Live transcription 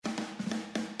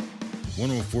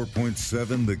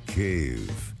104.7 The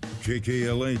Cave.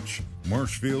 KKLH,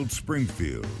 Marshfield,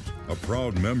 Springfield. A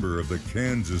proud member of the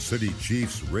Kansas City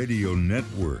Chiefs radio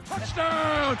network.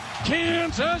 Touchdown,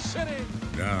 Kansas City!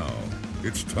 Now,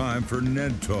 it's time for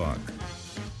Ned Talk.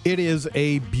 It is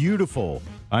a beautiful,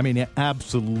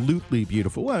 absolutely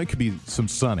beautiful. Well, it could be some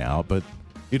sun out, but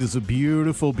it is a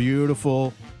beautiful,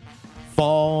 beautiful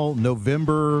fall,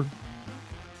 November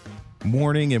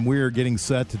morning, and we are getting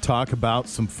set to talk about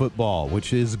some football,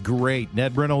 which is great.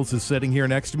 Ned Reynolds is sitting here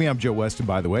next to me. I'm Joe Weston,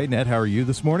 by the way. Ned, how are you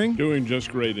this morning? Doing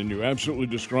just great, and you absolutely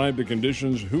described the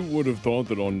conditions. Who would have thought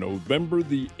that on November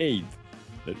the 8th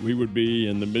that we would be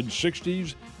in the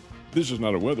mid-60s? This is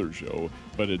not a weather show,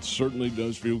 but it certainly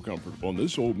does feel comfortable, and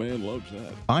this old man loves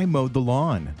that. I mowed the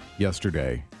lawn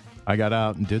yesterday. I got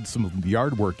out and did some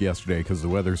yard work yesterday because the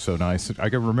weather's so nice. I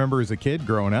can remember as a kid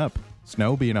growing up,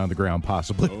 snow being on the ground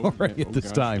possibly already at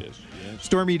this time. Yes.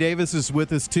 Stormy Davis is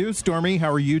with us too. Stormy,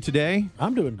 how are you today?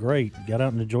 I'm doing great. Got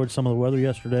out and enjoyed some of the weather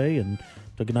yesterday and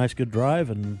took a nice good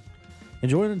drive and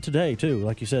enjoying it today too.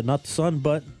 Like you said, not the sun,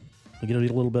 but we get a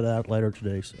little bit out later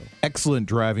today. So excellent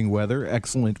driving weather,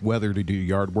 excellent weather to do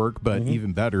yard work, but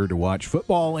even better to watch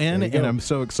football in. And I'm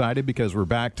so excited because we're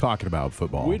back talking about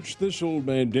football. Which this old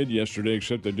man did yesterday,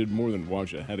 except I did more than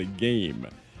watch it. I had a game.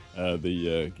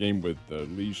 The game with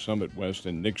Lee Summit West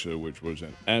and Nixa, which was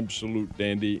an absolute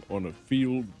dandy on a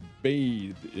field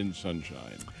bathed in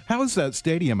sunshine. How is that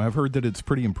stadium? I've heard that it's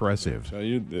pretty impressive. I'll tell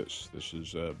you this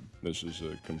is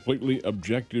a completely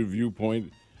objective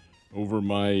viewpoint over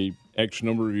my X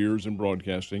number of years in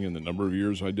broadcasting and the number of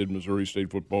years I did Missouri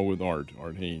State football with Art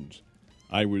Haynes.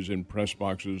 I was in press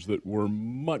boxes that were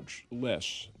much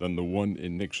less than the one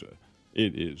in Nixa.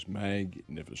 It is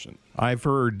magnificent. I've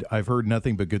heard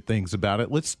nothing but good things about it.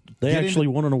 They actually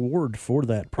won an award for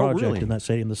that project in that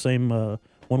stadium. The same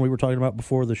one we were talking about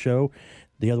before the show.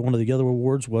 One of the other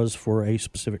awards was for a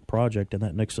specific project, and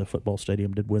that Nixa football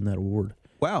stadium did win that award.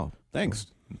 Wow! Thanks,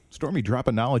 Stormy.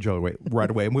 Dropping knowledge right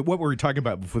away. And what were we talking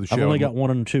about before the show? I've only got 1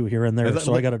 and 2 here and there,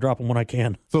 so I got to drop them when I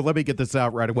can. So let me get this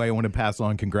out right away. I want to pass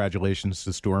on congratulations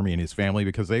to Stormy and his family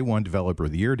because they won Developer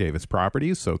of the Year, Davis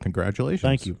Properties. So congratulations.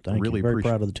 Thank you. Really Very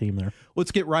proud of the team there.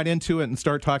 Let's get right into it and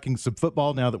start talking some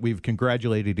football now that we've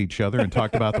congratulated each other and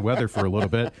talked about the weather for a little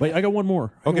bit. Wait, I got one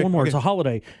more. Okay. It's a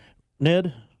holiday.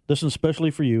 Ned, this is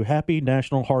especially for you. Happy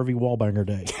National Harvey Wallbanger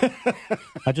Day.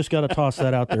 I just got to toss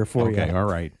that out there for you. Okay, all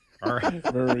right. All right.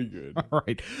 Very good. All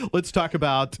right. Let's talk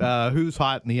about who's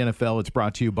hot in the NFL. It's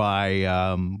brought to you by,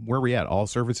 where are we at? All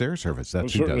Service Air Service.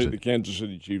 That's who does certainly it. The Kansas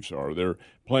City Chiefs are. They're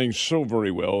playing so very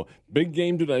well. Big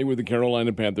game today with the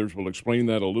Carolina Panthers. We'll explain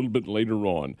that a little bit later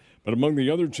on. But among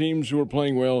the other teams who are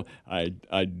playing well,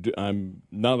 I'm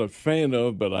not a fan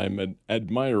of, but I'm an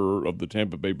admirer of the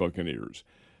Tampa Bay Buccaneers.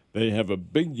 They have a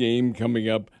big game coming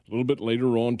up a little bit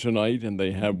later on tonight, and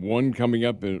they have one coming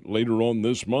up later on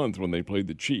this month when they play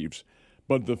the Chiefs.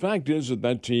 But the fact is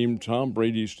that team, Tom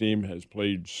Brady's team, has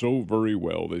played so very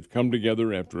well. They've come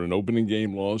together after an opening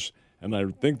game loss, and I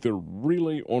think they're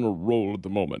really on a roll at the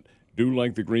moment. Do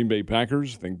like the Green Bay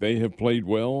Packers, think they have played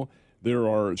well. There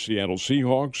are Seattle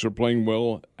Seahawks are playing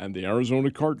well, and the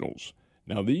Arizona Cardinals.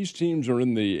 Now, these teams are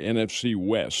in the NFC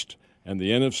West. And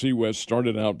the NFC West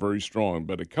started out very strong,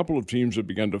 but a couple of teams have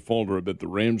begun to falter a bit, the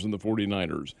Rams and the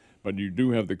 49ers. But you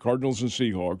do have the Cardinals and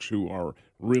Seahawks who are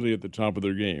really at the top of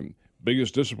their game.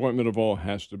 Biggest disappointment of all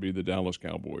has to be the Dallas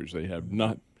Cowboys. They have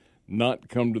not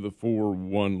come to the fore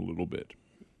one little bit.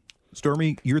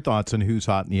 Stormy, your thoughts on who's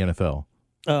hot in the NFL?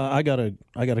 I gotta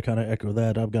kind of echo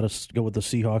that. I've got to go with the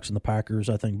Seahawks and the Packers.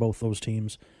 I think both those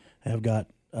teams have got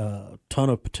a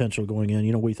ton of potential going in.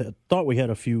 You know, we thought we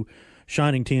had a few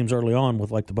shining teams early on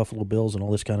with like the Buffalo Bills and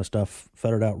all this kind of stuff,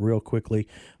 fettered out real quickly.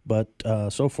 But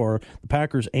so far, the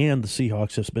Packers and the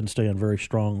Seahawks have been staying very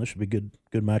strong. This should be good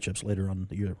matchups later on in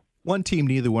the year. One team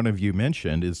neither one of you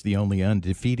mentioned is the only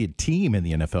undefeated team in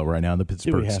the NFL right now, the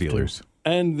Pittsburgh Steelers.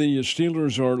 And the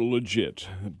Steelers are legit,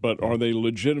 but are they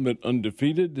legitimate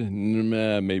undefeated?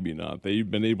 Maybe not. They've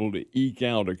been able to eke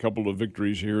out a couple of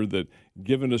victories here that,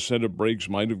 given a set of breaks,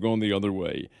 might have gone the other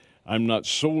way. I'm not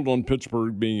sold on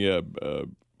Pittsburgh being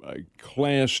a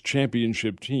class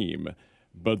championship team,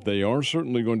 but they are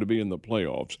certainly going to be in the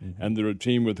playoffs, and they're a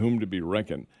team with whom to be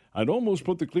reckoned. I'd almost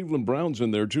put the Cleveland Browns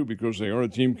in there, too, because they are a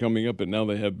team coming up, and now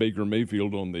they have Baker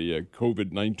Mayfield on the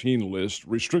COVID-19 list,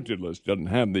 restricted list. Doesn't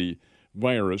have the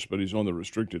virus, but he's on the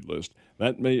restricted list.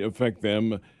 That may affect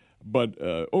them. But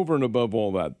over and above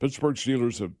all that, Pittsburgh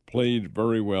Steelers have played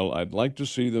very well. I'd like to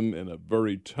see them in a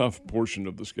very tough portion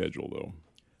of the schedule, though.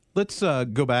 Let's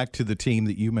go back to the team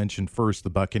that you mentioned first, the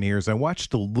Buccaneers. I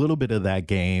watched a little bit of that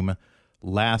game.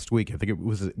 last week. I think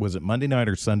was it Monday night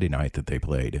or Sunday night that they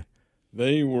played?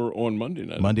 They were on Monday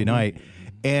night. Monday night.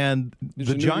 And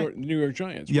the New York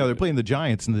Giants. Yeah, they're playing the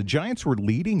Giants, and the Giants were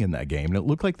leading in that game, and it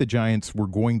looked like the Giants were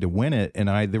going to win it. And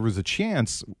there was a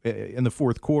chance in the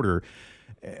fourth quarter.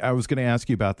 I was going to ask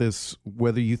you about this,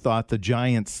 whether you thought the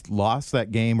Giants lost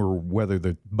that game or whether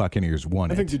the Buccaneers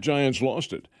won it. I think the Giants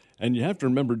lost it. And you have to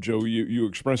remember, Joe, you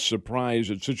express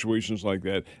surprise at situations like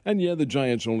that. And, yeah, the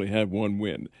Giants only have one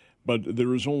win. But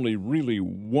there is only really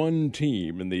one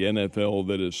team in the NFL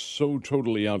that is so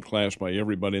totally outclassed by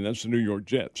everybody, and that's the New York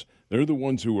Jets. They're the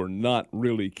ones who are not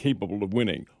really capable of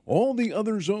winning. All the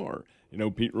others are. You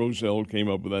know, Pete Rozelle came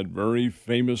up with that very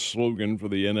famous slogan for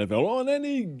the NFL, on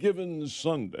any given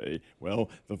Sunday.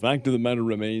 Well, the fact of the matter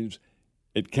remains,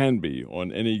 it can be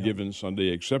on any given Sunday,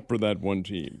 except for that one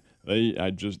team.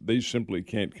 They simply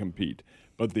can't compete.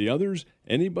 But the others,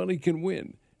 anybody can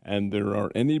win. And there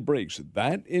are any breaks.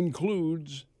 That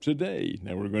includes today.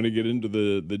 Now, we're going to get into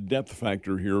the depth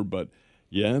factor here, but,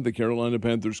 yeah, the Carolina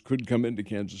Panthers could come into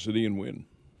Kansas City and win.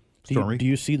 Do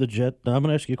you see the Jets? I'm going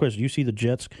to ask you a question. Do you see the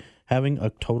Jets having a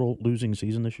total losing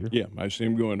season this year? Yeah, I see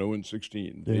them going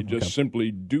 0-16. They just simply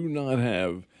do not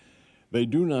have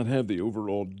the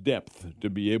overall depth to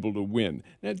be able to win.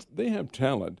 They have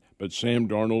talent, but Sam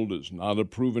Darnold is not a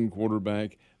proven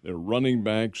quarterback. They're running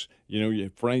backs. You know, you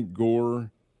have Frank Gore.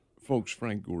 Folks,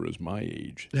 Frank Gore is my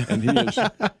age, and he is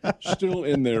still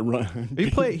in there. He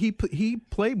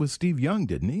played with Steve Young,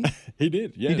 didn't he? He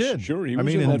did, yes. He did. Sure, he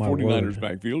was in that 49ers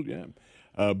backfield,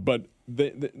 yeah. But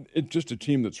it's just a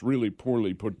team that's really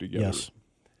poorly put together. Yes.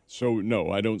 So,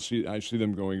 no, I see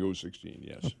them going 0-16,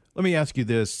 yes. Let me ask you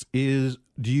this. Do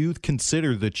you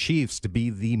consider the Chiefs to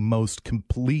be the most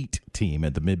complete team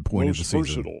at the midpoint of the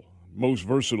season? Most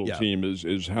versatile team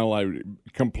is how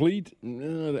complete.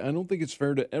 I don't think it's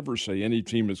fair to ever say any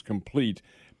team is complete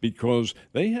because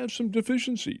they have some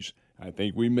deficiencies. I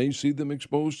think we may see them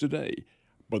exposed today,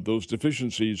 but those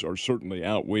deficiencies are certainly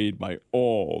outweighed by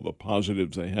all the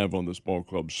positives they have on this ball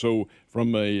club. So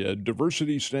from a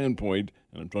diversity standpoint,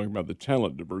 and I'm talking about the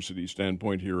talent diversity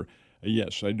standpoint here,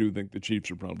 yes, I do think the Chiefs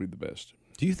are probably the best.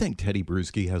 Do you think Teddy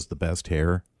Bruschi has the best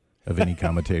hair of any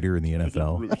commentator in the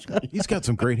NFL? He's got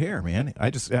some great hair, man.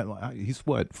 He's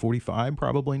what, 45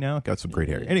 probably now? Got some great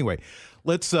hair. Anyway,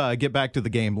 let's get back to the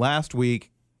game. Last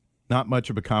week, not much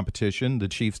of a competition. The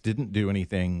Chiefs didn't do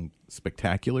anything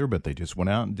spectacular, but they just went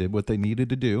out and did what they needed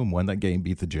to do and won that game,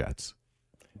 beat the Jets.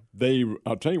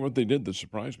 I'll tell you what they did that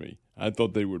surprised me. I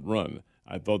thought they would run.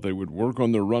 I thought they would work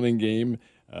on their running game,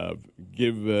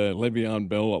 give Le'Veon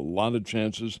Bell a lot of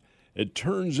chances. It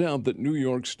turns out that New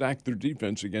York stacked their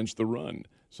defense against the run.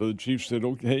 So the Chiefs said,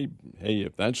 okay, hey,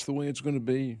 if that's the way it's going to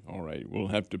be, all right, we'll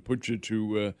have to put you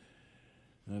to,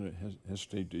 I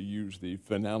hesitate to use the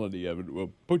finality of it,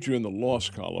 we'll put you in the loss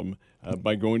column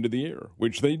by going to the air,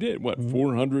 which they did.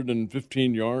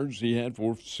 415 yards he had,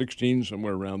 416,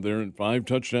 somewhere around there, and 5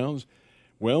 touchdowns.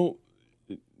 Well,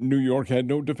 New York had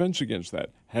no defense against that.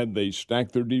 Had they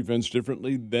stacked their defense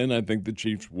differently, then I think the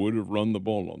Chiefs would have run the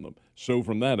ball on them. So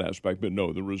from that aspect, but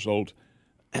no, the result,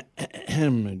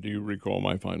 do you recall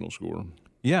my final score?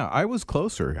 Yeah, I was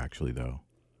closer, actually, though.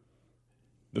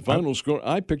 The final score,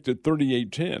 I picked it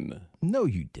 38-10. No,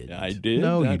 you didn't. I did.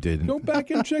 No, you didn't. Go back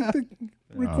and check the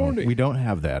recording. We don't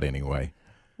have that anyway.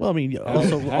 Well, I mean,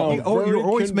 also, you're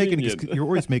always making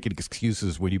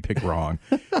excuses when you pick wrong.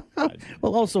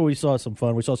 Well, also we saw some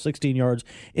fun. We saw 16 yards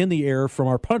in the air from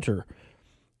our punter,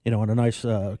 on a nice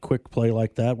quick play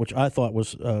like that, which I thought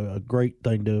was a great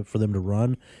thing for them to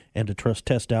run and to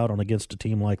test out on against a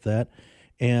team like that.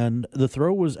 And the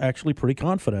throw was actually pretty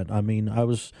confident. I mean, I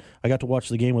got to watch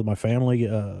the game with my family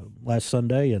last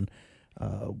Sunday and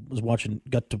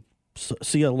got to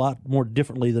see a lot more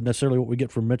differently than necessarily what we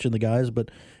get from Mitch and the guys.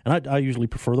 And I usually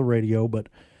prefer the radio, but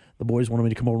the boys wanted me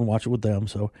to come over and watch it with them.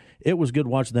 So it was good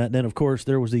watching that. And then, of course,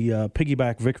 there was the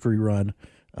piggyback victory run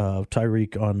of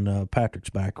Tyreek on Patrick's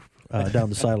back down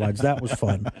the sidelines. That was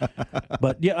fun.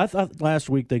 But, yeah, I thought last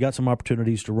week they got some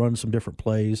opportunities to run some different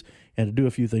plays and to do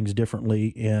a few things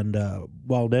differently. And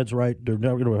while Ned's right, they're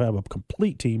never going to have a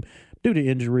complete team due to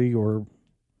injury or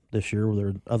this year,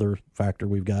 there's other factor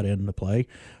we've got in the play.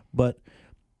 But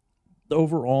the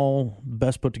overall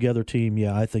best put together team,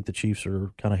 yeah, I think the Chiefs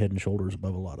are kind of head and shoulders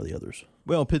above a lot of the others.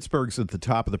 Well, Pittsburgh's at the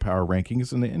top of the power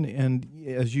rankings, and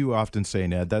as you often say,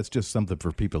 Ned, that's just something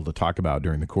for people to talk about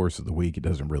during the course of the week. It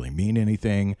doesn't really mean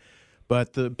anything.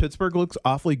 But the Pittsburgh looks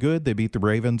awfully good. They beat the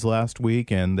Ravens last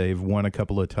week, and they've won a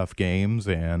couple of tough games.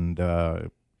 And, I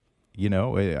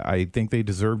think they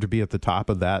deserve to be at the top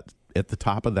of that at the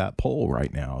top of that poll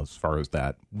right now, as far as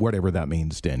that, whatever that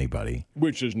means to anybody.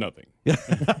 Which is nothing.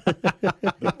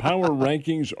 The power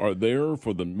rankings are there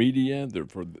for the media. They're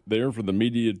there for the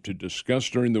media to discuss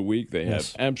during the week. They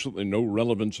have absolutely no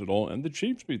relevance at all. And the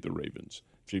Chiefs beat the Ravens.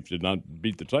 Chiefs did not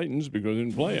beat the Titans because they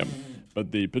didn't play them.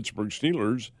 But the Pittsburgh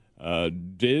Steelers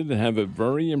did have a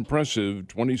very impressive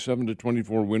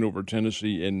 27-24 win over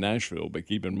Tennessee in Nashville. But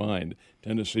keep in mind,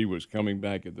 Tennessee was coming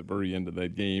back at the very end of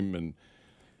that game, and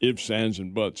ifs, ands,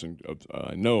 and buts. And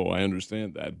I I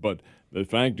understand that. But the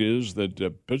fact is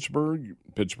that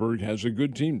Pittsburgh has a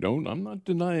good team. I'm not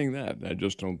denying that. I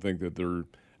just don't think that they're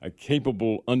a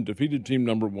capable, undefeated team,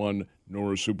 number one,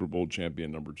 nor a Super Bowl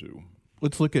champion, number two.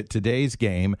 Let's look at today's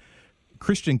game.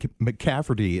 Christian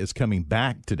McCaffrey is coming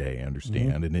back today, I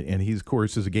understand, and he's, of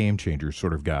course, is a game-changer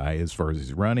sort of guy as far as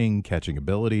his running, catching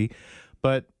ability.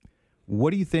 But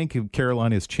what do you think of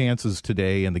Carolina's chances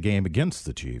today in the game against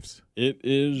the Chiefs? It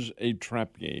is a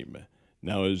trap game.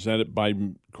 Now, is that it, by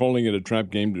calling it a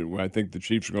trap game, do I think the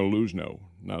Chiefs are going to lose? No,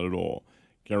 not at all.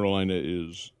 Carolina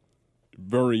is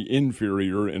very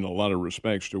inferior in a lot of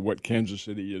respects to what Kansas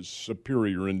City is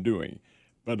superior in doing.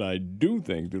 But I do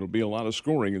think there will be a lot of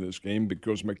scoring in this game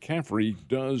because McCaffrey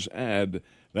does add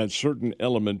that certain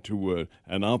element to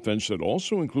an offense that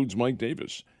also includes Mike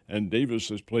Davis. And Davis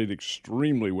has played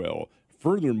extremely well.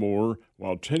 Furthermore,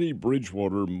 while Teddy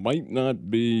Bridgewater might not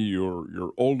be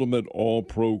your ultimate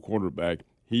all-pro quarterback,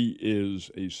 he is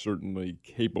a certainly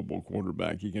capable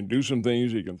quarterback. He can do some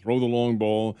things. He can throw the long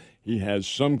ball. He has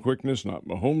some quickness, not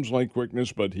Mahomes-like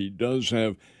quickness, but he does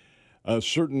have a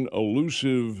certain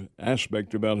elusive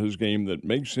aspect about his game that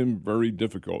makes him very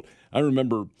difficult. I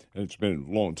remember, it's been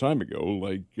a long time ago,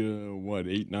 like,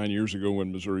 8-9 years ago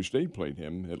when Missouri State played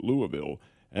him at Louisville,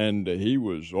 and he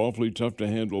was awfully tough to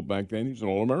handle back then. He's an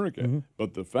All-American.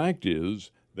 But the fact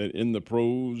is that in the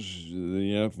pros,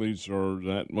 the athletes are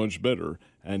that much better,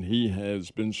 and he has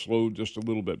been slowed just a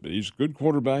little bit. But he's a good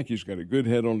quarterback. He's got a good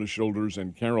head on his shoulders,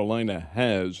 and Carolina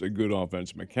has a good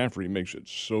offense. McCaffrey makes it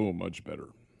so much better.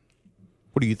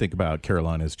 What do you think about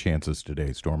Carolina's chances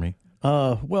today, Stormy?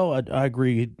 Well, I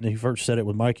agree. He first said it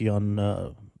with Mikey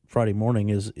on Friday morning.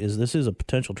 Is this is a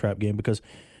potential trap game because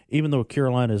even though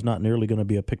Carolina is not nearly going to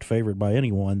be a picked favorite by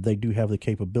anyone, they do have the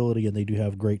capability and they do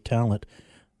have great talent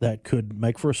that could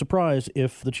make for a surprise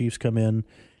if the Chiefs come in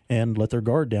and let their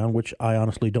guard down, which I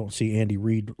honestly don't see Andy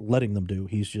Reid letting them do.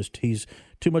 He's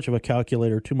too much of a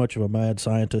calculator, too much of a mad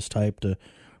scientist type to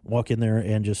walk in there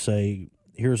and just say,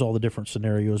 here's all the different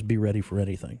scenarios, be ready for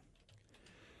anything.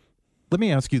 Let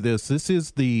me ask you this. This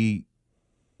is the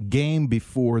game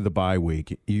before the bye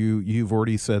week. You've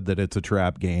already said that it's a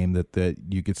trap game, that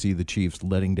you could see the Chiefs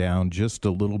letting down just a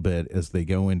little bit as they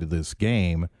go into this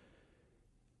game.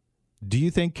 Do you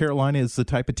think Carolina is the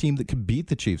type of team that could beat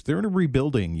the Chiefs? They're in a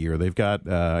rebuilding year. They've got,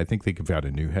 I think they've got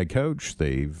a new head coach.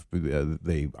 They've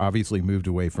obviously moved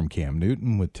away from Cam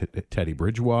Newton with Teddy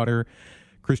Bridgewater.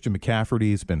 Christian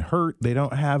McCaffrey's been hurt. They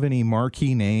don't have any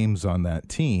marquee names on that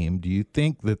team. Do you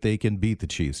think that they can beat the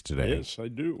Chiefs today? Yes, I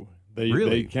do.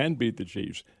 They can beat the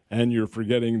Chiefs. And you're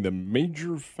forgetting the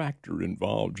major factor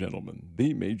involved, gentlemen.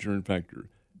 The major factor.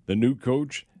 The new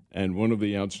coach and one of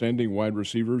the outstanding wide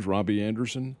receivers, Robbie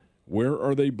Anderson. Where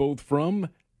are they both from?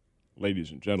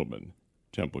 Ladies and gentlemen,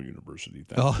 Temple University.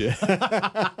 Thank you.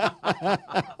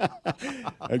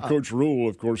 And Coach Rule,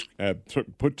 of course,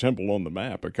 put Temple on the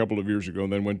map a couple of years ago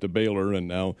and then went to Baylor, and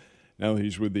now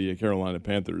he's with the Carolina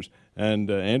Panthers. And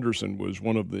Anderson was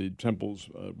one of the Temple's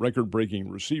record-breaking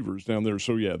receivers down there.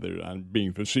 So, yeah, I'm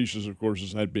being facetious, of course,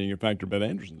 as that being a factor, but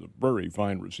Anderson's a very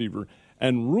fine receiver.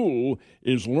 And Rule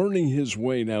is learning his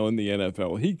way now in the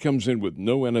NFL. He comes in with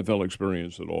no NFL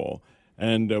experience at all.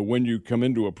 And when you come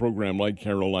into a program like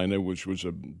Carolina, which was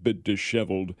a bit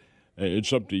disheveled,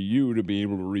 it's up to you to be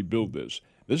able to rebuild this.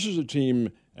 This is a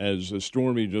team, as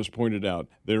Stormy just pointed out,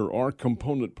 there are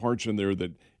component parts in there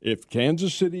that if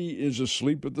Kansas City is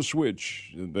asleep at the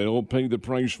switch, they'll pay the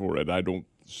price for it. I don't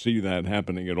see that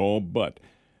happening at all, but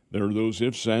there are those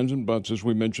ifs, ands, and buts, as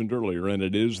we mentioned earlier, and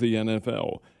it is the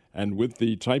NFL. And with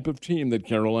the type of team that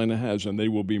Carolina has, and they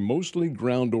will be mostly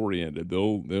ground-oriented,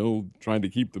 they'll try to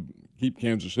keep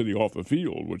Kansas City off the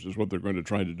field, which is what they're going to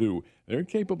try to do. They're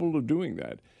capable of doing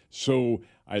that. So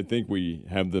I think we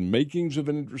have the makings of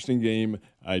an interesting game.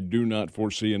 I do not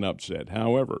foresee an upset.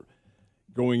 However,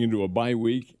 going into a bye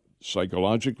week,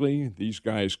 psychologically, these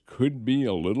guys could be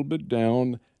a little bit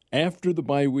down. After the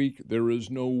bye week, there is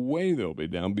no way they'll be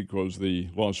down because the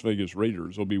Las Vegas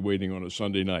Raiders will be waiting on a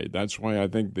Sunday night. That's why I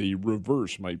think the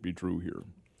reverse might be true here.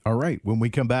 All right. When we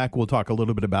come back, we'll talk a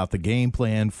little bit about the game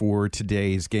plan for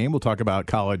today's game. We'll talk about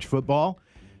college football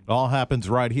It all happens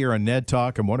right here on Ned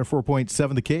Talk on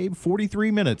 104.7 The Cave, 43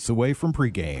 minutes away from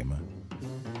pregame.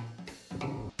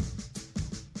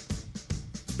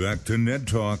 Back to Ned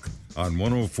Talk on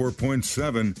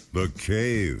 104.7 The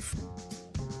Cave.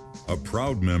 A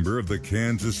proud member of the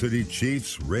Kansas City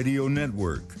Chiefs Radio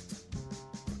Network.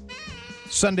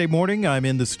 Sunday morning, I'm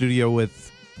in the studio with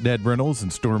Ned Reynolds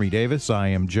and Stormy Davis. I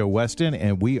am Joe Weston,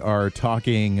 and we are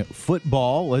talking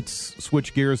football. Let's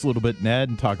switch gears a little bit, Ned,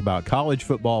 and talk about college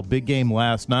football. Big game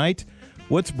last night.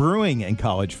 What's brewing in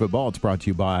college football? It's brought to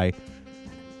you by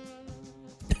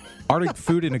Arctic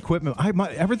Food and Equipment.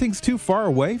 Everything's too far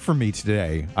away from me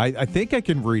today. I think I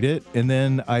can read it, and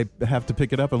then I have to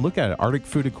pick it up and look at it. Arctic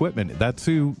Food Equipment. That's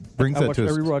who brings that to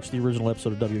us. I rewatched the original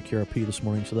episode of WKRP this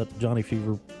morning, so that Johnny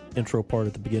Fever intro part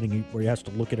at the beginning where he has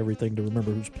to look at everything to remember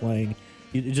who's playing.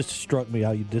 It just struck me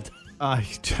how you did that.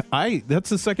 That's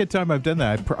the second time I've done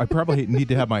that. I probably need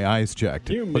to have my eyes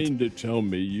checked. You mean to tell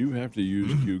me you have to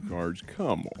use cue cards?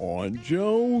 Come on,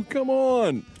 Joe. Come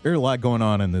on. There's a lot going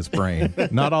on in this brain.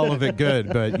 Not all of it good,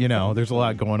 but, there's a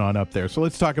lot going on up there. So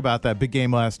let's talk about that big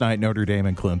game last night, Notre Dame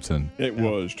and Clemson. It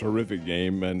was a terrific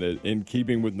game, and in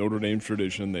keeping with Notre Dame's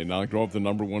tradition, they knocked off the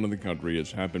number one in the country.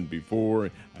 It's happened before.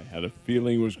 I had a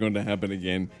feeling it was going to happen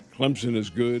again. Clemson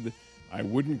is good. I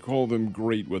wouldn't call them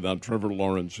great without Trevor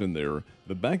Lawrence in there.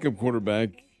 The backup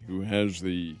quarterback who has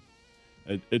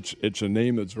it's a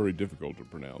name that's very difficult to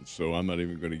pronounce, so I'm not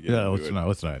even going to get into it. No,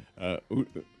 it's not.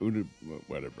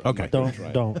 Whatever. Okay.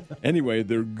 Don't. Anyway,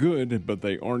 they're good, but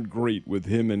they aren't great with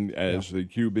him as the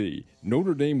QB.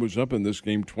 Notre Dame was up in this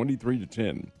game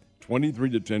 23-10.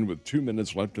 23-10 with 2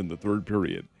 minutes left in the third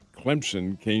period.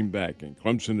 Clemson came back, and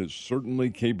Clemson is certainly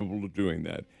capable of doing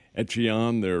that.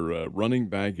 Etienne, their running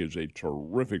back, is a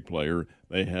terrific player.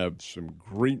 They have some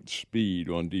great speed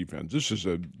on defense.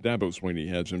 Dabo Swinney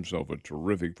has himself a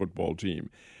terrific football team.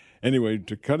 Anyway,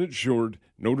 to cut it short,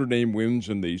 Notre Dame wins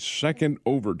in the second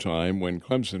overtime when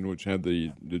Clemson, which had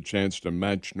the chance to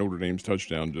match Notre Dame's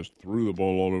touchdown, just threw the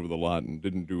ball all over the lot and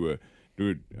didn't do a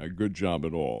good job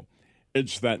at all.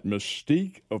 It's that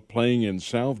mystique of playing in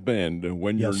South Bend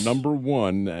when you're number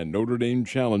one and Notre Dame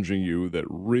challenging you that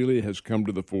really has come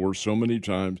to the fore so many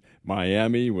times.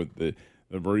 Miami with the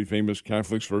very famous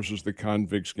Catholics versus the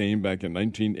Convicts game back in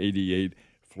 1988.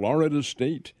 Florida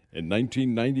State in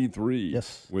 1993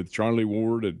 with Charlie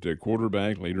Ward at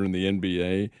quarterback, later in the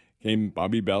NBA.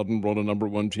 Bobby Bowden brought a number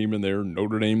one team in there.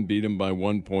 Notre Dame beat him by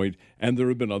 1 point. And there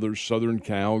have been others. Southern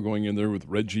Cal going in there with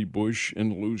Reggie Bush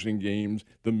and losing games.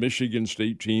 The Michigan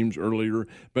State teams earlier.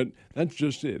 But that's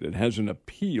just it. It has an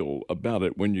appeal about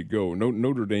it when you go.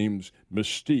 Notre Dame's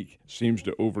mystique seems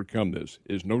to overcome this.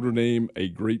 Is Notre Dame a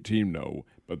great team? No.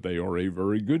 But they are a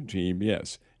very good team,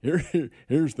 yes.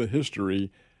 Here's the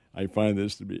history. I find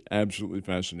this to be absolutely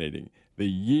fascinating. The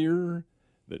year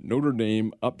that Notre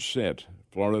Dame upset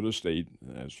Florida State,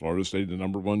 as Florida State the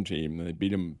number one team, they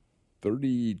beat them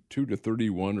 32-31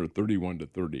 or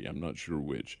 31-30. I'm not sure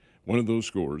which. One of those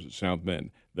scores at South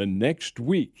Bend. The next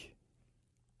week,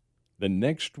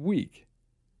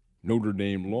 Notre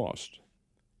Dame lost,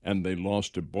 and they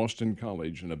lost to Boston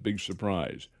College in a big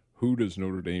surprise. Who does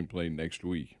Notre Dame play next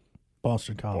week?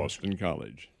 Boston College. Boston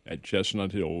College at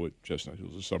Chestnut Hill. Chestnut Hill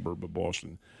is a suburb of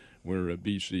Boston, where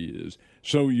BC is.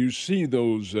 So you see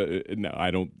those.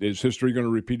 Now, is history going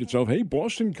to repeat itself? Hey,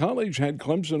 Boston College had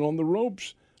Clemson on the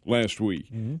ropes last week.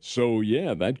 Mm-hmm. So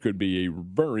yeah, that could be a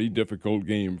very difficult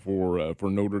game for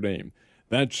Notre Dame.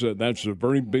 That's a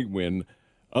very big win.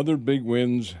 Other big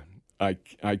wins, I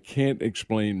can't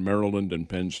explain Maryland and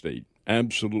Penn State.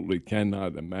 Absolutely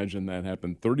cannot imagine that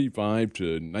happen.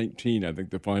 35-19, I think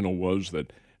the final was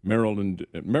that.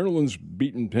 Maryland's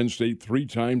beaten Penn State 3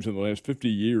 times in the last 50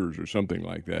 years or something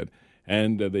like that,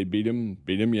 and they beat him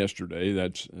yesterday.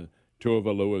 That's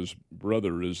Tuivasa-Valoa's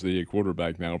brother is the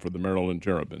quarterback now for the Maryland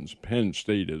Terrapins. Penn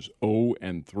State is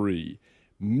 0-3.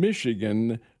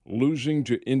 Michigan losing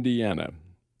to Indiana,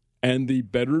 and the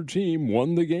better team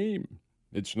won the game.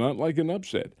 It's not like an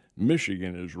upset.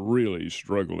 Michigan is really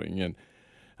struggling, and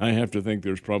I have to think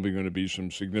there's probably going to be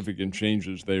some significant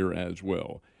changes there as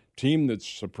well. Team that's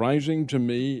surprising to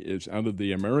me is out of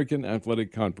the American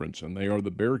Athletic Conference, and they are the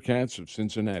Bearcats of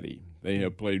Cincinnati. They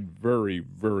have played very,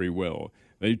 very well.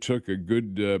 They took a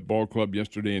good ball club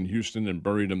yesterday in Houston and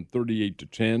buried them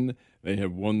 38-10. They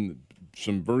have won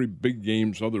some very big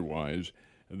games otherwise.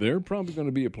 They're probably going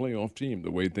to be a playoff team the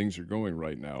way things are going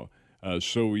right now.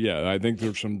 So, I think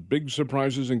there's some big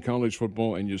surprises in college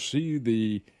football, and you see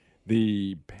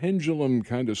the pendulum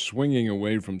kind of swinging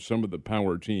away from some of the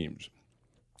power teams.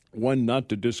 One not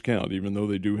to discount, even though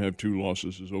they do have 2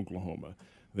 losses, is Oklahoma.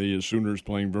 The Sooners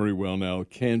playing very well now.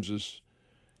 Kansas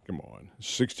come on,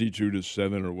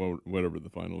 62-7 or whatever the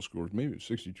final score is. Maybe it's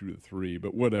 62-3,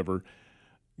 but whatever.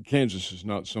 Kansas is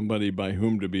not somebody by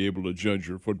whom to be able to judge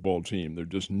your football team. They're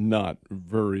just not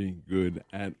very good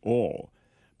at all.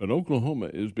 But Oklahoma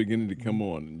is beginning to come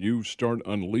on, and you start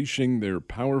unleashing their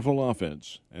powerful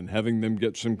offense and having them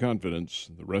get some confidence.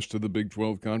 The rest of the Big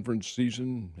 12 conference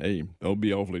season, hey, they'll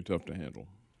be awfully tough to handle.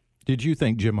 Did you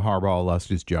think Jim Harbaugh lost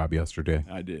his job yesterday?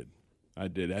 I did. I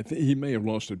think he may have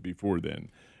lost it before then.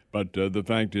 But the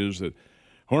fact is that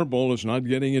Harbaugh is not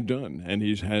getting it done, and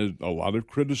he's had a lot of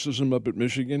criticism up at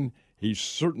Michigan. He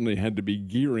certainly had to be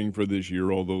gearing for this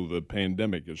year, although the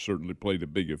pandemic has certainly played a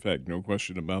big effect, no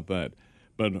question about that.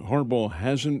 But Harbaugh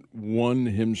hasn't won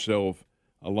himself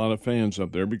a lot of fans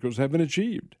up there because they haven't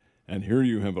achieved. And here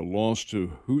you have a loss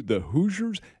to the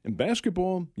Hoosiers. In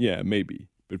basketball, yeah, maybe.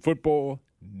 But football,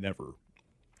 never.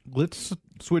 Let's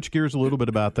switch gears a little bit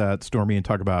about that, Stormy, and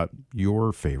talk about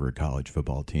your favorite college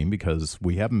football team, because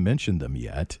we haven't mentioned them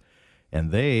yet,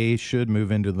 and they should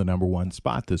move into the number one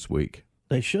spot this week.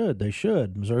 They should.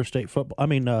 Missouri State football.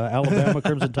 Alabama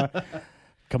Crimson Tide.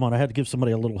 Come on, I had to give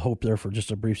somebody a little hope there for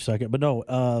just a brief second. But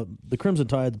no, the Crimson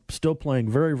Tide still playing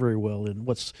very, very well in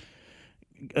what's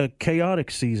a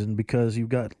chaotic season, because you've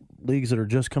got leagues that are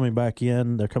just coming back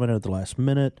in. They're coming in at the last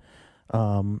minute.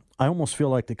 I almost feel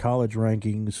like the college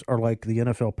rankings are like the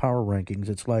NFL power rankings.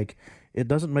 It's like it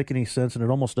doesn't make any sense, and it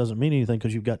almost doesn't mean anything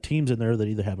because you've got teams in there that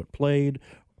either haven't played,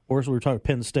 or as we were talking,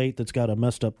 Penn State that's got a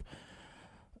messed up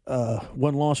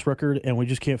one-loss record, and we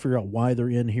just can't figure out why they're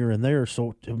in here and there.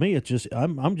 So to me, it's just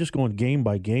I'm just going game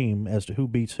by game as to who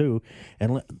beats who.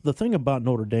 And the thing about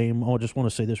Notre Dame, I just want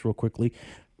to say this real quickly.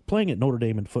 Playing at Notre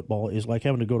Dame in football is like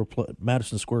having to go to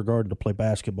Madison Square Garden to play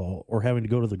basketball, or having to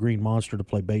go to the Green Monster to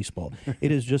play baseball.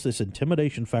 It is just this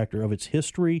intimidation factor of its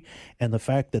history and the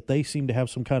fact that they seem to have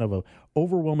some kind of a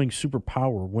overwhelming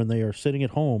superpower when they are sitting at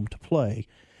home to play,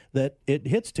 that it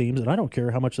hits teams, and I don't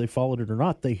care how much they followed it or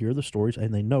not, they hear the stories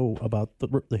and they know about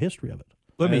the history of it.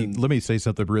 Let me say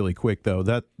something really quick, though.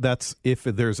 That's if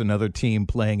there's another team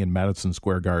playing in Madison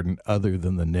Square Garden other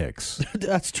than the Knicks.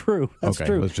 That's true. That's okay,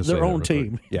 true. Let's just their own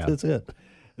team. Yeah, that's it.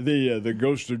 The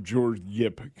ghost of George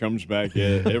Yip comes back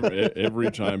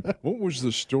every time. What was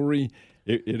the story?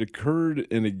 It occurred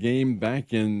in a game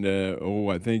back in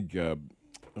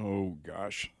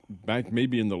back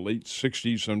maybe in the late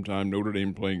 60s sometime. Notre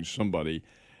Dame playing somebody.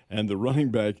 And the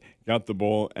running back got the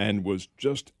ball and was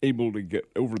just able to get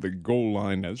over the goal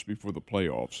line. That's before the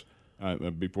playoffs,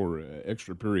 before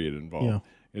extra period involved. Yeah.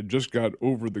 It just got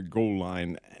over the goal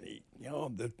line, and he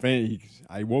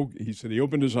said he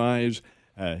opened his eyes.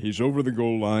 He's over the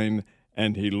goal line,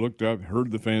 and he looked up,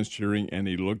 heard the fans cheering, and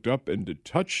he looked up into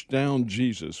Touchdown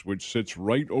Jesus, which sits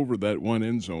right over that one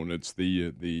end zone. It's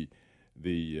I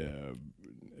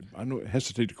don't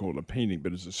hesitate to call it a painting,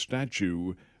 but it's a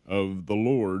statue of the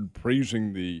Lord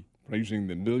praising the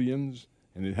millions,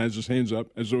 and it has his hands up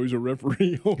as though he's a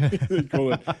referee.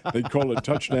 they call it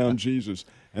Touchdown Jesus.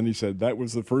 And he said that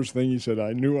was the first thing he said.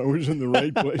 I knew I was in the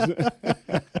right place.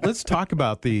 Let's talk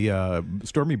about the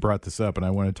Stormy brought this up, and I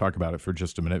want to talk about it for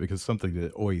just a minute, because something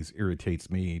that always irritates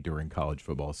me during college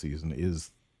football season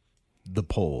is the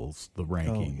polls, the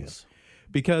rankings. Oh, yes.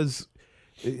 Because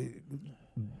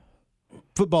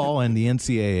football and the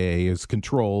NCAA is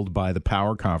controlled by the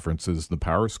power conferences, the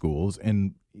power schools,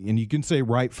 and you can say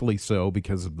rightfully so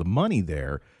because of the money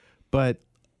there, but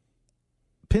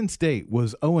Penn State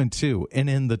was 0-2 and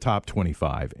in the top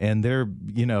 25, and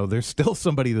there's still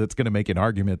somebody that's going to make an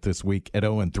argument this week at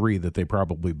 0-3 that they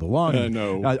probably belong. I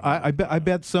know. I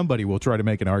bet somebody will try to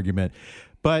make an argument,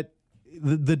 but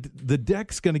the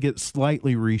deck's going to get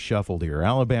slightly reshuffled here.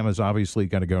 Alabama's obviously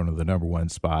going to go into the number one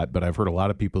spot, but I've heard a lot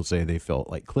of people say they felt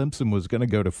like Clemson was going to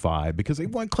go to 5 because they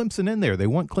want Clemson in there. They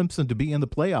want Clemson to be in the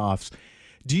playoffs.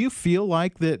 Do you feel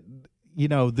like that,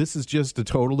 this is just a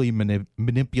totally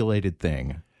manipulated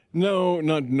thing? No,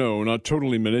 not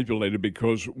totally manipulated,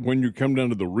 because when you come down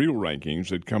to the real rankings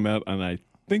that come out, and I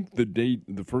think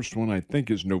the first one I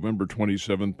think is November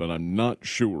 27th, but I'm not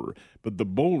sure. But the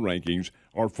bowl rankings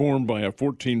are formed by a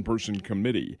 14-person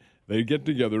committee. They get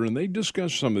together and they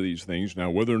discuss some of these things.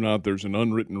 Now, whether or not there's an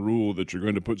unwritten rule that you're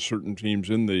going to put certain teams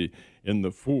in the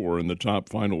top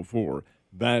final 4,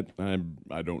 that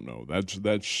I don't know.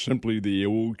 That's simply the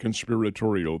old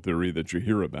conspiratorial theory that you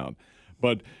hear about.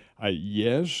 But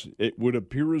yes, it would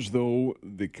appear as though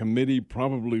the committee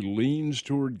probably leans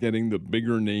toward getting the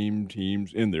bigger name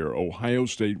teams in there. Ohio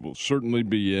State will certainly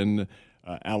be in.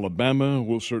 Alabama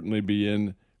will certainly be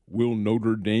in. Will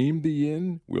Notre Dame be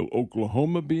in? Will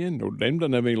Oklahoma be in? Notre Dame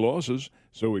doesn't have any losses,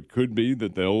 so it could be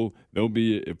that they'll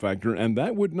be a factor, and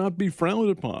that would not be frowned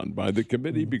upon by the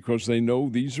committee because they know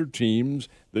these are teams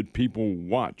that people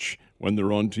watch when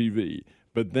they're on TV.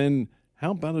 But then,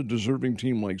 how about a deserving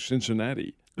team like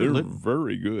Cincinnati? They're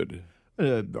very good.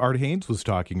 Art Haynes was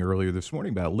talking earlier this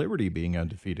morning about Liberty being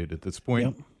undefeated at this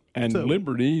point. Yep. And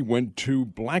Liberty went to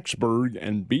Blacksburg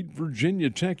and beat Virginia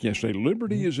Tech yesterday.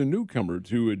 Liberty is a newcomer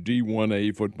to a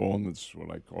D1A football, and that's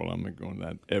what I call, I'm going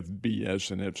that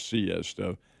FBS and FCS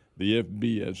stuff. The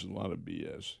FBS is a lot of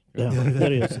BS. Yeah,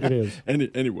 it is.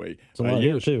 Anyway, it's a lot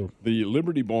here, too. The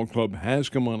Liberty Ball Club has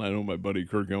come on. I know my buddy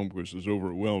Kirk Elmquist is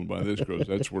overwhelmed by this because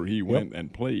that's where he went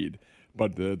and played.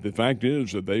 But the fact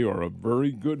is that they are a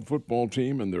very good football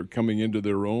team, and they're coming into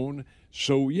their own.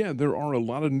 So, yeah, there are a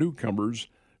lot of newcomers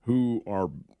who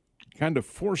are kind of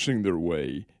forcing their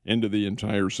way into the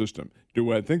entire system.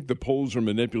 Do I think the polls are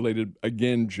manipulated?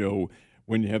 Again, Joe,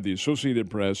 when you have the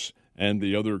Associated Press and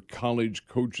the other college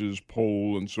coaches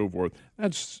poll and so forth,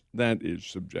 that is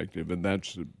subjective, and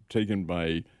that's taken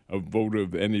by a vote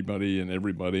of anybody and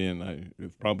everybody, and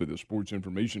it's probably the sports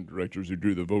information directors who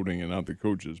do the voting and not the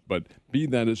coaches. But be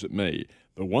that as it may,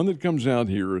 the one that comes out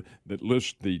here that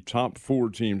lists the top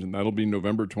 4 teams, and that'll be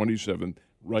November 27th,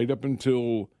 right up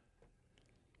until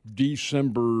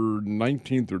December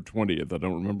 19th or 20th. I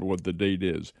don't remember what the date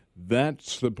is.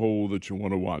 That's the poll that you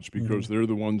want to watch because they're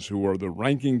the ones who are the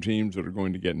ranking teams that are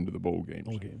going to get into the bowl games.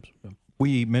 Yeah.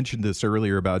 We mentioned this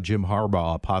earlier about Jim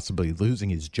Harbaugh possibly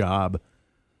losing his job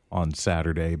on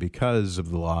Saturday because of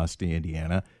the loss to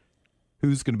Indiana.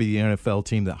 Who's going to be the NFL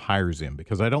team that hires him?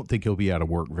 Because I don't think he'll be out of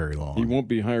work very long. He won't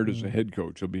be hired as a head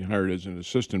coach. He'll be hired as an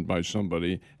assistant by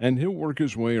somebody, and he'll work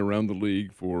his way around the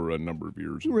league for a number of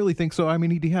years. You really think so? I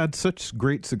mean, he had such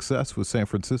great success with San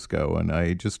Francisco, and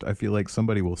I feel like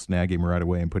somebody will snag him right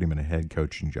away and put him in a head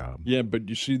coaching job. Yeah, but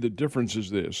you see, the difference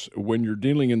is this. When you're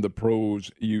dealing in the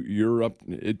pros,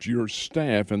 it's your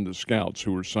staff and the scouts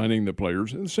who are signing the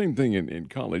players, and the same thing in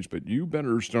college, but you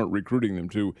better start recruiting them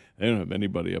too. They don't have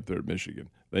anybody up there at Michigan.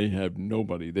 They have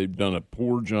nobody. They've done a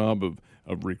poor job of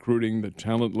recruiting the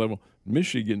talent level.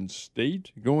 Michigan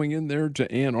State going in there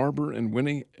to Ann Arbor and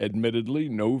winning, admittedly,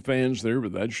 no fans there,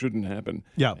 but that shouldn't happen.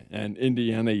 Yeah. And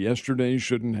Indiana yesterday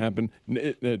shouldn't happen.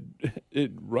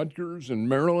 Rutgers and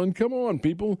Maryland, come on,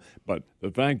 people. But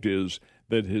the fact is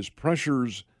that his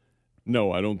pressures,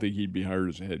 no, I don't think he'd be hired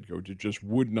as a head coach. It just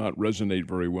would not resonate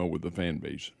very well with the fan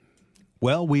base.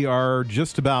 Well, we are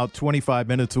just about 25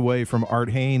 minutes away from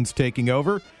Art Haynes taking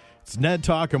over. It's Ned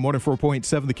Talk on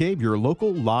 104.7 The Cave, your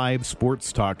local live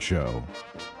sports talk show.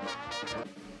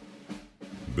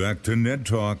 Back to Ned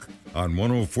Talk on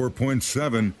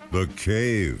 104.7 The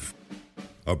Cave,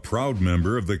 a proud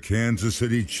member of the Kansas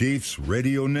City Chiefs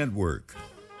radio network.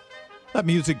 That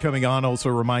music coming on also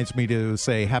reminds me to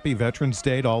say Happy Veterans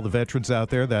Day to all the veterans out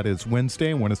there. That is Wednesday.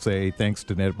 I want to say thanks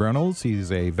to Ned Reynolds.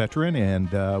 He's a veteran,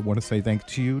 and I want to say thanks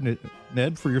to you,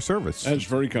 Ned, for your service. That's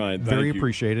very kind. Very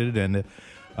appreciated, and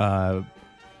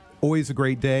always a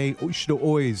great day. We should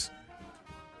always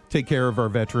take care of our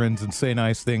veterans and say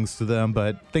nice things to them,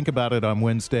 but think about it on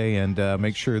Wednesday and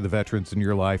make sure the veterans in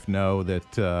your life know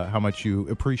that how much you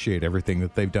appreciate everything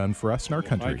that they've done for us in our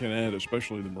country. I can add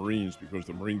especially the Marines, because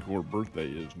the Marine Corps birthday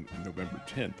is November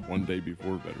 10th, one day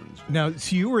before Veterans Day. Now,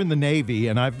 so you were in the Navy,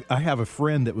 and I have a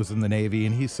friend that was in the Navy,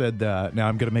 and he said, now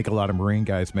I'm going to make a lot of Marine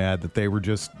guys mad, that they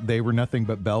were nothing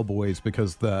but bellboys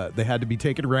because they had to be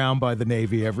taken around by the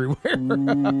Navy everywhere.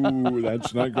 Ooh,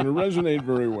 that's not going to resonate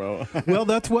very well. Well,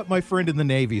 that's what my friend in the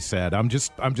Navy said. I'm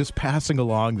just passing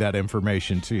along that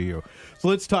information to you. So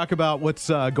let's talk about what's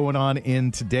going on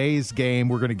in today's game.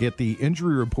 We're going to get the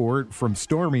injury report from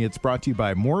Stormy. It's brought to you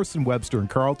by Morrison, Webster, and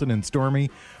Carlton. And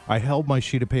Stormy, I held my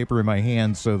sheet of paper in my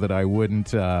hand so that I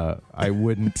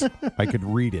could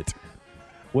read it.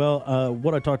 Well,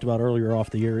 what I talked about earlier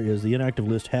off the air is the inactive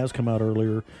list has come out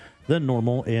earlier than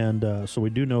normal, and so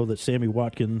we do know that Sammy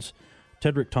Watkins,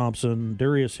 Tedrick Thompson,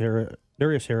 Darius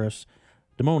Harris,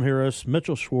 Damone Harris,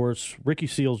 Mitchell Schwartz, Ricky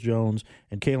Seals-Jones,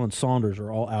 and Kalen Saunders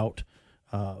are all out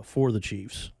for the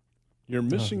Chiefs. You're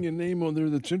missing a name on there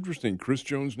that's interesting. Chris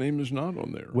Jones' name is not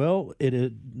on there. Well,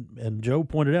 and Joe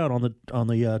pointed out on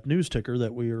the news ticker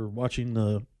that we are watching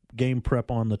the game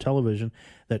prep on the television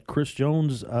that Chris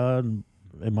Jones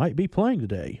it might be playing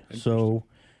today. So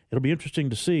it'll be interesting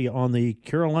to see. On the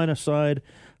Carolina side,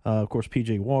 of course,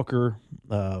 P.J. Walker,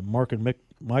 Mark and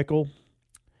Michael,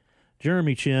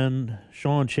 Jeremy Chin,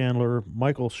 Sean Chandler,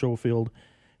 Michael Schofield,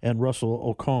 and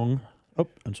Russell Okong.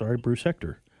 Bruce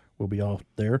Hector will be off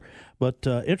there. But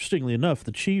interestingly enough,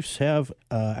 the Chiefs have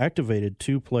activated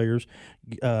 2 players,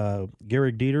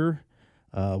 Garrick Dieter,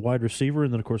 wide receiver,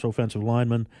 and then, of course, offensive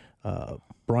lineman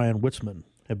Brian Witzman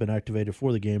have been activated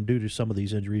for the game due to some of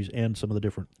these injuries and some of the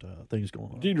different things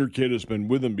going on. Dieter Kid has been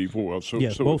with him before, so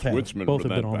yes, so both have. Witzman Both for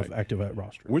have that been on fact. the active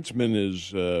roster. Witzman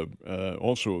is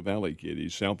also a Valley kid.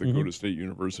 He's South Dakota State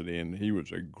University, and he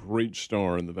was a great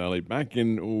star in the Valley back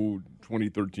in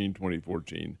 2013,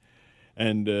 2014.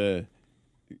 And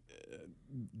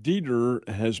Dieter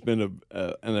has been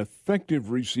an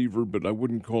effective receiver, but I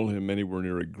wouldn't call him anywhere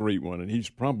near a great one. And he's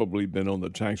probably been on the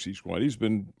taxi squad. He's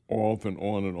been off and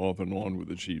on and off and on with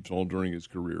the Chiefs all during his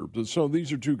career. So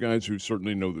these are 2 guys who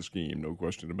certainly know the scheme, no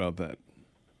question about that.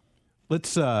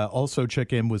 Let's also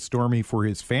check in with Stormy for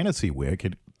his fantasy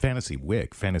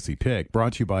pick,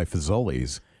 brought to you by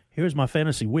Fazoli's. Here's my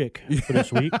fantasy wick for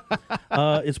this week.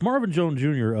 It's Marvin Jones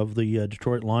Jr. of the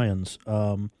Detroit Lions.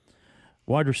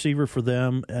 Wide receiver for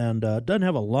them, and doesn't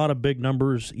have a lot of big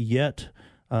numbers yet,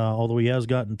 although he has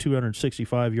gotten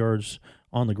 265 yards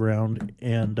on the ground,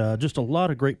 and just a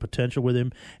lot of great potential with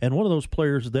him, and one of those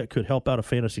players that could help out a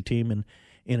fantasy team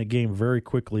in a game very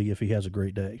quickly if he has a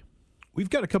great day. We've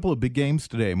got a couple of big games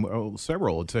today,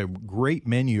 several. It's a great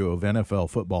menu of NFL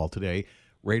football today.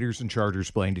 Raiders and Chargers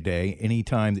playing today.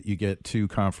 Anytime that you get 2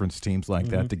 conference teams like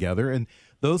that together, and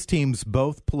those teams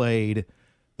both played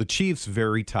the Chiefs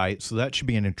very tight, so that should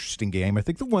be an interesting game. I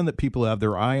think the one that people have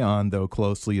their eye on, though,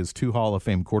 closely is 2 Hall of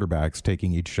Fame quarterbacks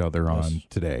taking each other on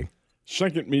today.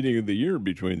 Second meeting of the year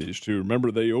between these 2.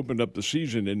 Remember, they opened up the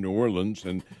season in New Orleans,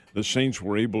 and the Saints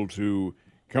were able to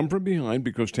come from behind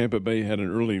because Tampa Bay had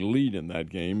an early lead in that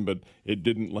game, but it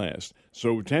didn't last.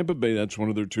 So Tampa Bay, that's one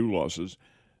of their 2 losses.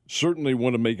 Certainly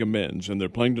want to make amends, and they're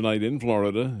playing tonight in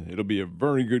Florida. It'll be a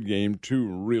very good game, 2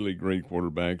 really great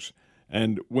quarterbacks.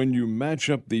 And when you match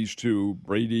up these 2,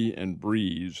 Brady and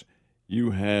Breeze,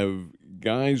 you have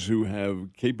guys who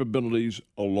have capabilities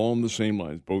along the same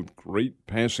lines, both great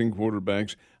passing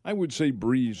quarterbacks. I would say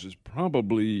Breeze is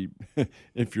probably,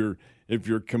 if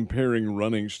you're comparing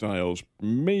running styles,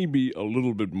 maybe a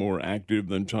little bit more active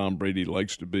than Tom Brady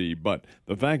likes to be. But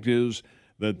the fact is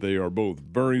that they are both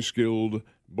very skilled,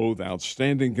 both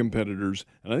outstanding competitors,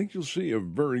 and I think you'll see a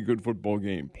very good football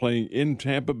game playing in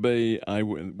Tampa Bay,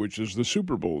 which is the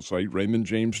Super Bowl site, Raymond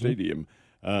James Stadium.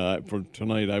 For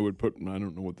tonight, I would put, I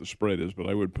don't know what the spread is, but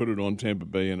I would put it on Tampa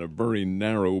Bay in a very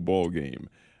narrow ball game.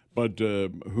 But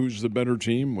who's the better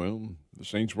team? Well, the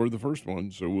Saints were the first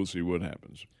one, so we'll see what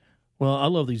happens. Well, I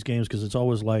love these games because it's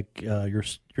always like you're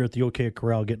at the OK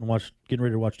Corral getting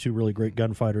ready to watch 2 really great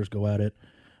gunfighters go at it.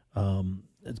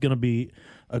 It's going to be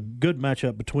a good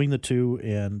matchup between the 2,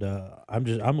 and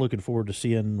I'm looking forward to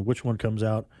seeing which one comes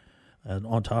out and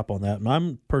on top on that. And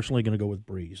I'm personally going to go with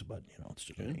Breeze, but it's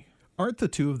just me. Aren't the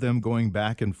 2 of them going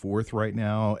back and forth right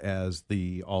now as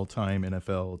the all-time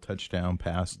NFL touchdown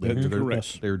pass leader?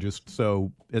 Correct. They're just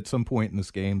so at some point in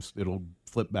this game it'll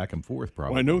flip back and forth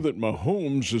probably. Well, I know that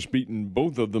Mahomes has beaten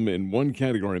both of them in one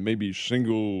category, maybe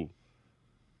single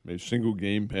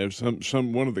game pass,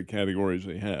 some one of the categories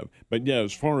they have. But yeah,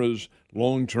 as far as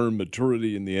long-term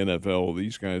maturity in the NFL,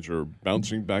 these guys are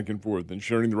bouncing back and forth and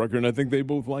sharing the record, and I think they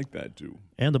both like that too.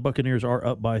 And the Buccaneers are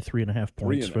up by 3.5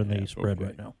 points from the spread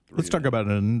right now. Let's talk about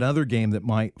another game that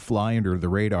might fly under the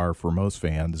radar for most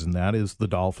fans, and that is the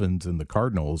Dolphins and the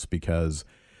Cardinals, because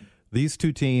these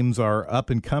 2 teams are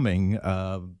up and coming.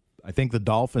 I think the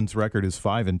Dolphins' record is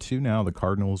 5-2 now. The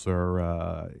Cardinals are,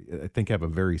 I think, have a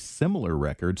very similar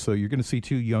record. So you're going to see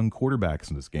 2 young quarterbacks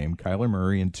in this game, Kyler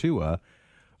Murray and Tua.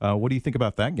 What do you think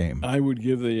about that game? I would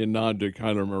give the nod to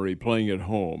Kyler Murray playing at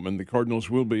home, and the Cardinals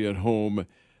will be at home.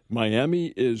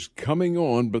 Miami is coming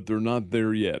on, but they're not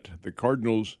there yet. The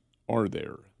Cardinals are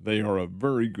there. They are a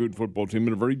very good football team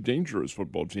and a very dangerous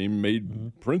football team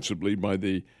made principally by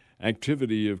the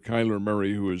activity of Kyler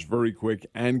Murray, who is very quick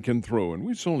and can throw. And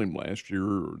we saw him last year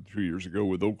or 2 years ago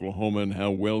with Oklahoma and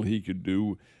how well he could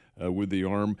do with the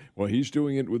arm. Well, he's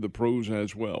doing it with the pros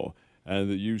as well.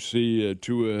 And you see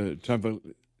Tua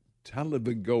Tagovailoa,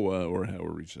 or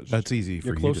however he says it. That's easy for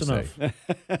You're you close to enough. say.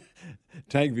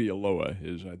 Tagovailoa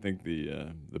is, I think,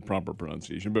 the proper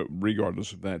pronunciation. But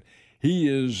regardless of that, he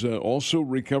is also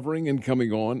recovering and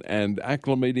coming on and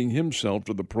acclimating himself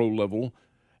to the pro level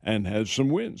and has some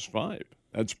wins, 5.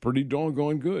 That's pretty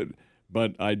doggone good.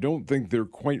 But I don't think they're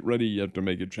quite ready yet to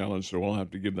make a challenge, so I'll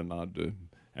have to give the nod to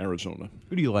Arizona.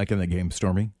 Who do you like in the game,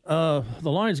 Stormy? The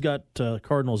Lions got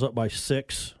Cardinals up by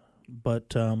 6,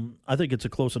 but I think it's a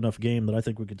close enough game that I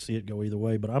think we could see it go either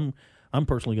way. But I'm I'm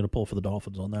personally going to pull for the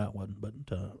Dolphins on that one. But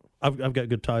I've got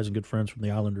good ties and good friends from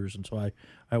the Islanders, and so I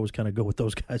always kind of go with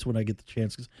those guys when I get the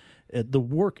chance. 'Cause the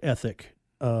work ethic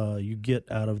you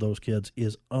get out of those kids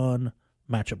is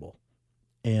unmatchable.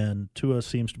 And Tua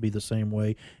seems to be the same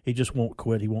way. He just won't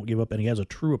quit. He won't give up, and he has a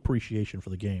true appreciation for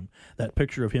the game. That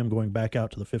picture of him going back out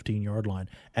to the 15-yard line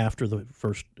after the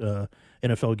first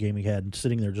NFL game he had and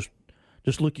sitting there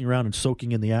just looking around and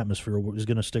soaking in the atmosphere is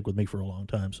going to stick with me for a long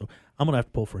time. So I'm going to have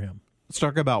to pull for him. Let's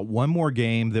talk about one more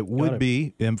game that would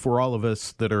be, and for all of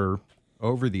us that are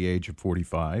over the age of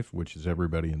 45, which is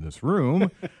everybody in this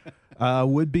room,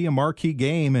 would be a marquee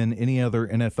game in any other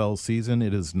NFL season.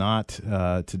 It is not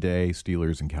today,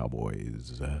 Steelers and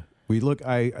Cowboys.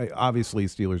 I obviously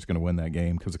Steelers going to win that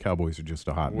game because the Cowboys are just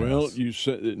a hot mess. Well, you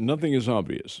said nothing is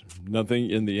obvious. Nothing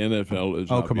in the NFL is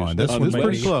obvious. Oh, come on. This was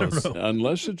pretty close.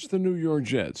 Unless it's the New York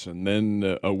Jets, and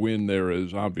then a win there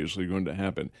is obviously going to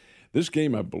happen. This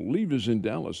game, I believe, is in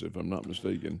Dallas, if I'm not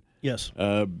mistaken. Yes.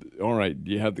 All right.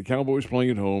 You have the Cowboys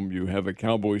playing at home. You have a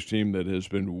Cowboys team that has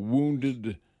been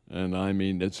wounded, and I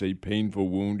mean, it's a painful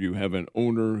wound. You have an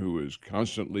owner who is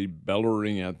constantly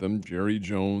bellowing at them, Jerry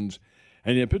Jones.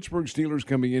 And you have Pittsburgh Steelers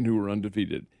coming in who are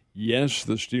undefeated. Yes,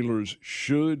 the Steelers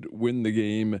should win the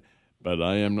game, but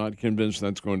I am not convinced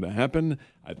that's going to happen.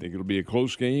 I think it'll be a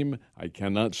close game. I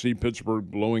cannot see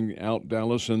Pittsburgh blowing out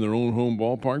Dallas in their own home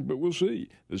ballpark, but we'll see.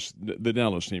 The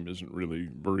Dallas team isn't really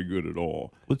very good at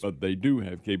all, but they do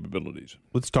have capabilities.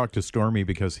 Let's talk to Stormy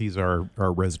because he's our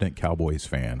resident Cowboys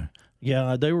fan.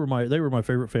 Yeah, they were my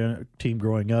favorite team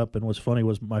growing up, and what's funny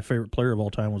was my favorite player of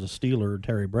all time was a Steeler,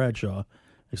 Terry Bradshaw.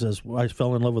 He says, I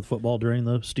fell in love with football during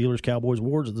the Steelers-Cowboys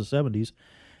wars of the 70s,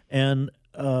 and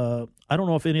I don't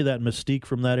know if any of that mystique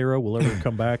from that era will ever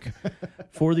come back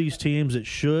for these teams. It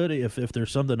should. If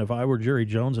there's something, if I were Jerry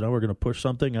Jones and I were going to push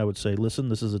something, I would say, listen,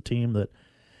 this is a team that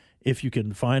if you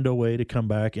can find a way to come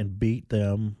back and beat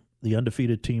them, the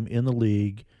undefeated team in the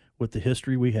league, with the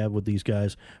history we have with these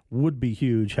guys, would be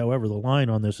huge. However, the line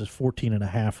on this is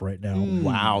 14.5 right now.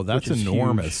 Wow, that's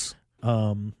enormous.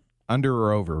 Under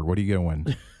or over? What are you going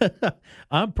to win?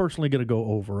 I'm personally going to go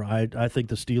over. I think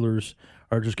the Steelers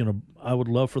are just going to – I would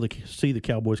love to see the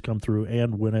Cowboys come through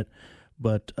and win it,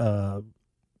 but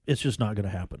it's just not going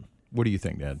to happen. What do you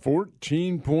think, Dad?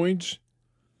 14 points?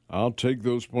 I'll take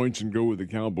those points and go with the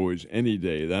Cowboys any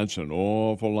day. That's an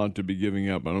awful lot to be giving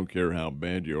up. I don't care how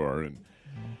bad you are.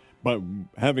 But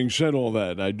having said all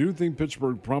that, I do think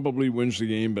Pittsburgh probably wins the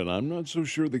game, but I'm not so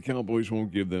sure the Cowboys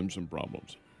won't give them some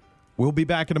problems. We'll be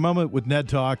back in a moment with Ned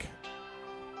Talk.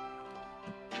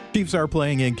 Chiefs are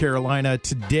playing in Carolina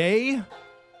today,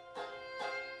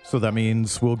 so that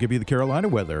means we'll give you the Carolina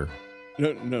weather.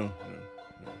 No.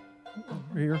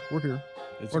 We're here.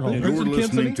 We're home. You're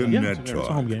listening to Ned it's a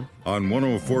home Talk game. on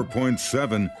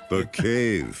 104.7 The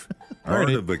Cave, part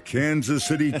of the Kansas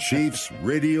City Chiefs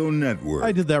Radio Network.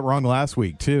 I did that wrong last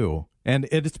week, too. And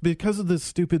it's because of this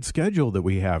stupid schedule that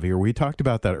we have here. We talked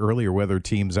about that earlier, whether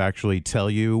teams actually tell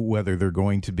you whether they're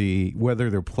going to be, whether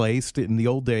they're placed. In the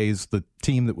old days, the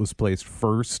team that was placed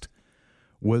first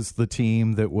was the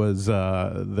team that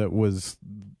was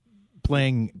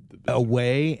playing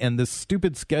away. And this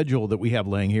stupid schedule that we have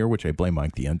laying here, which I blame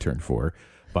Mike the intern for,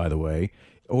 by the way,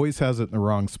 always has it in the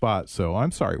wrong spot. So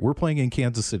I'm sorry. We're playing in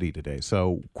Kansas City today.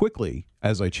 So quickly,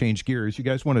 as I change gears, you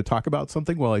guys want to talk about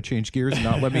something while I change gears and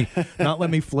not let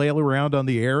me flail around on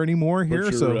the air anymore here?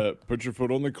 Put your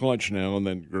foot on the clutch now and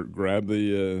then grab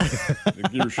the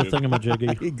gear shift.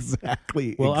 Thingamajiggy.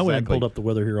 Exactly. Well, I went and pulled up the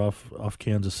weather here off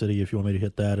Kansas City if you want me to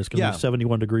hit that. It's going to be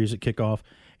 71 degrees at kickoff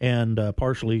and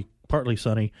partly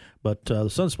sunny, but the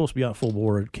sun's supposed to be out full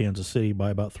bore at Kansas City by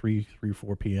about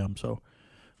 4 p.m., so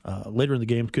later in the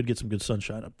game, could get some good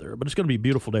sunshine up there. But it's going to be a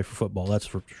beautiful day for football, that's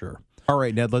for sure. All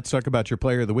right, Ned, let's talk about your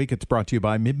player of the week. It's brought to you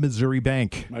by Mid-Missouri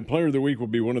Bank. My player of the week will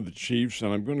be one of the Chiefs,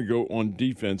 and I'm going to go on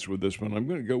defense with this one. I'm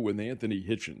going to go with Anthony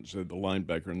Hitchens, the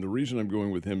linebacker. And the reason I'm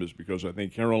going with him is because I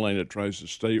think Carolina tries to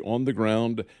stay on the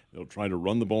ground. They'll try to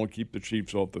run the ball, keep the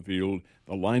Chiefs off the field.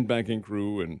 The linebacking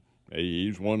crew, and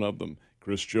he's one of them.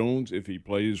 Chris Jones, if he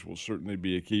plays, will certainly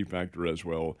be a key factor as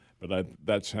well. But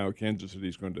that's how Kansas City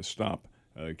is going to stop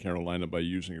Carolina, by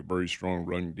using a very strong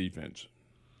run defense.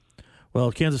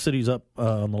 Well, Kansas City's up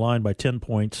on the line by 10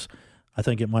 points. I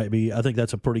think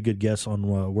that's a pretty good guess on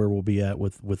where we'll be at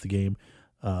with the game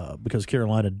because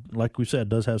Carolina, like we said,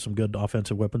 does have some good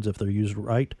offensive weapons if they're used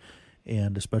right,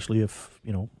 and especially if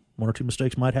one or two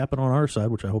mistakes might happen on our side,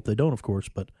 which I hope they don't, of course,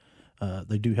 but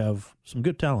they do have some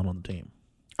good talent on the team.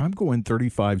 I'm going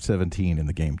 35-17 in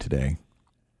the game today.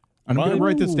 I'm going to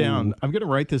write this down. I'm going to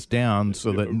write this down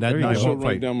so that Ned and I also won't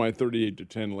write fight. down my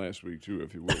 38-10 last week too,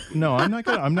 if you will. No, I'm not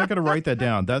going to write that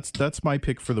down. That's my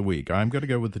pick for the week. I'm going to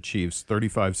go with the Chiefs,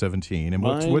 35-17. And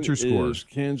what's your score? Is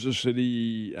Kansas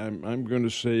City. I'm going to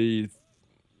say.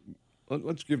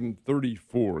 Let's give them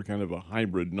 34, kind of a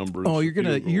hybrid number. Oh,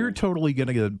 you're totally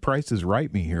gonna get Price is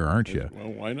Right me here, aren't you?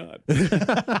 Well, why not?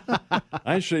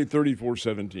 I say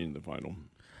 34-17, the final.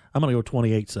 I'm going to go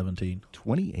 28-17.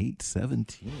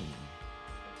 28-17.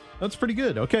 That's pretty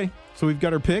good. Okay, so we've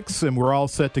got our picks, and we're all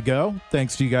set to go.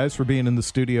 Thanks to you guys for being in the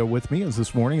studio with me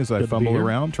this morning as I fumble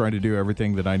around trying to do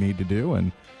everything that I need to do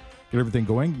and get everything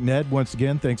going. Ned, once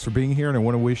again, thanks for being here, and I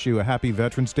want to wish you a happy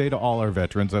Veterans Day to all our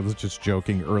veterans. I was just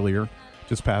joking earlier,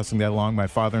 just passing that along. My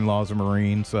father-in-law is a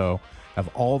Marine, so I have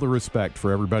all the respect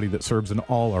for everybody that serves in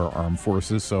all our armed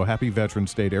forces. So happy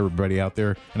Veterans Day to everybody out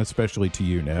there, and especially to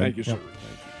you, Ned. Thank you, sir. Yep. Thank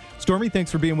you. Stormy, thanks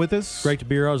for being with us. Great to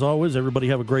be here as always. Everybody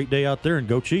have a great day out there and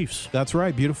go Chiefs. That's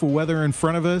right. Beautiful weather in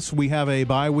front of us. We have a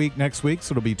bye week next week,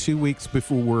 so it'll be 2 weeks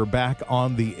before we're back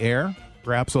on the air.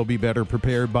 Perhaps I'll be better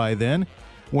prepared by then.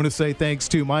 I want to say thanks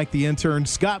to Mike the intern,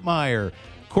 Scott Meyer,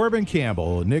 Corbin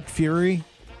Campbell, Nick Fury.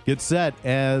 Get set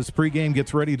as pregame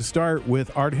gets ready to start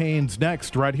with Art Haynes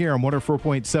next right here on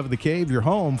 104.7 The Cave, your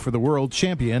home for the world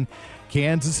champion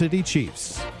Kansas City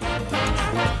Chiefs.